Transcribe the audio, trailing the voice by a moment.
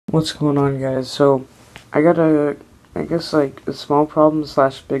What's going on, guys? So, I got I guess like a small problem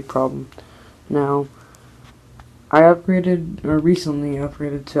slash big problem. Now, I upgraded, or recently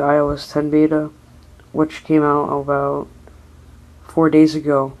upgraded to iOS 10 beta, which came out about 4 days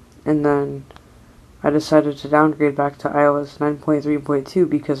ago, and then I decided to downgrade back to iOS 9.3.2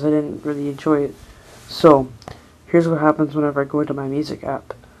 because I didn't really enjoy it. So, here's what happens whenever I go into my music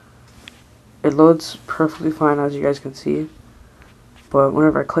app. It loads perfectly fine, as you guys can see. But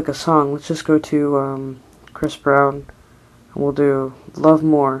whenever I click a song, let's just go to Chris Brown, and we'll do Love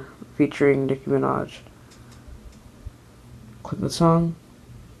More featuring Nicki Minaj. Click the song,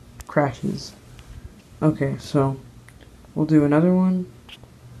 crashes. Okay, so we'll do another one.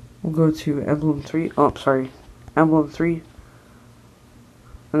 We'll go to Emblem 3, Emblem 3,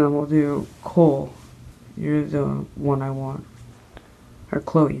 and then we'll do Cole. You're the one I want. Or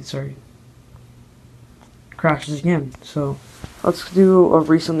Chloe, sorry. Crashes again. So let's do a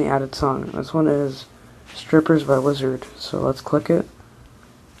recently added song. This one is Strippers by Wizard. So let's click it.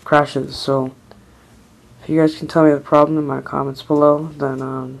 Crashes. So if you guys can tell me the problem in my comments below,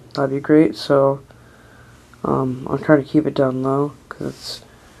 then that'd be great. So I'll try to keep it down low because it's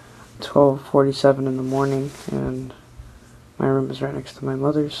 12:47 in the morning and my room is right next to my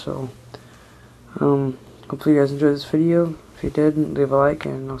mother's. So hopefully you guys enjoyed this video. If you did, leave a like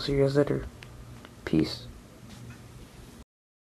and I'll see you guys later. Peace.